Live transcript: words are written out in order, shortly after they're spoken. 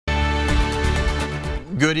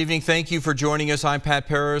Good evening. Thank you for joining us. I'm Pat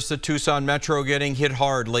Paris. The Tucson Metro getting hit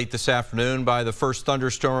hard late this afternoon by the first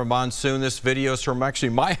thunderstorm of monsoon. This video is from actually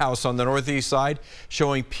my house on the northeast side,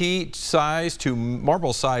 showing pea-sized to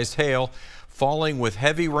marble-sized hail falling with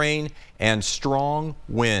heavy rain and strong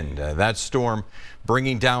wind. That storm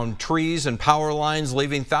bringing down trees and power lines,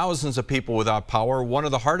 leaving thousands of people without power. One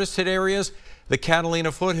of the hardest hit areas, the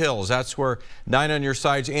Catalina foothills. That's where 9 on Your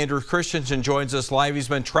Side's Andrew Christensen joins us live. He's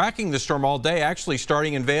been tracking the storm all day, actually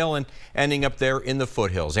starting in Vail and ending up there in the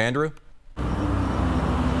foothills. Andrew?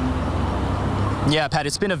 Yeah, Pat,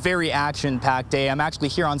 it's been a very action-packed day. I'm actually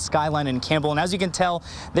here on Skyline in Campbell, and as you can tell,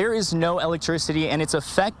 there is no electricity, and it's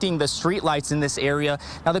affecting the streetlights in this area.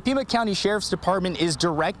 Now, the Pima County Sheriff's Department is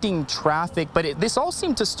directing traffic, but this all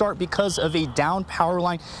seemed to start because of a down power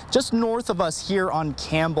line just north of us here on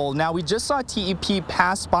Campbell. Now, we just saw TEP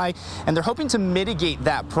pass by, and they're hoping to mitigate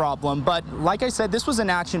that problem. But like I said, this was an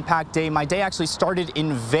action-packed day. My day actually started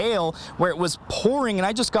in Vail, where it was pouring, and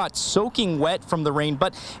I just got soaking wet from the rain.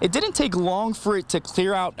 But it didn't take long for it to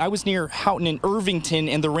clear out. I was near Houghton and Irvington,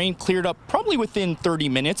 and the rain cleared up probably within 30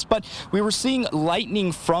 minutes, but we were seeing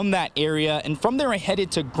lightning from that area, and from there I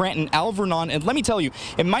headed to Grant and Alvernon, and let me tell you,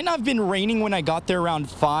 it might not have been raining when I got there around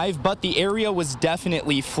 5, but the area was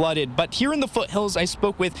definitely flooded. But here in the foothills, I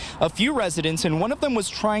spoke with a few residents, and one of them was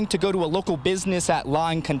trying to go to a local business at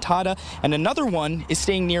La Encantada, and another one is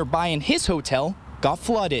staying nearby, and his hotel got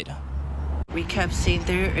flooded. We kept seeing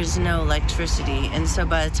there is no electricity, and so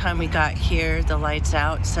by the time we got here, the light's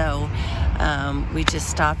out, so we just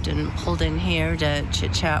stopped and pulled in here to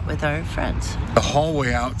chit-chat with our friends. The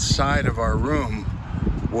hallway outside of our room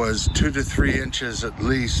was 2 to 3 inches at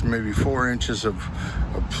least, maybe 4 inches of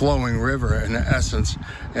flowing river in essence,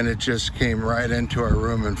 and it just came right into our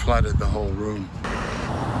room and flooded the whole room.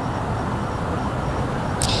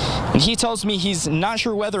 And he tells me he's not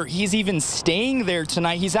sure whether he's even staying there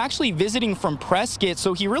tonight. He's actually visiting from Prescott,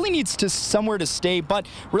 so he really needs somewhere to stay. But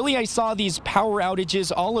really, I saw these power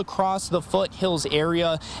outages all across the foothills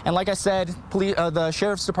area. And like I said, the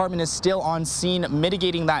Sheriff's Department is still on scene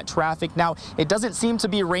mitigating that traffic. Now, it doesn't seem to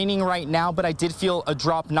be raining right now, but I did feel a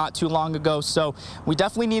drop not too long ago. So we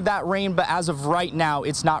definitely need that rain. But as of right now,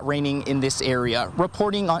 it's not raining in this area.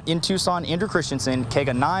 Reporting in Tucson, Andrew Christensen,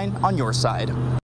 KEGA 9 on your side.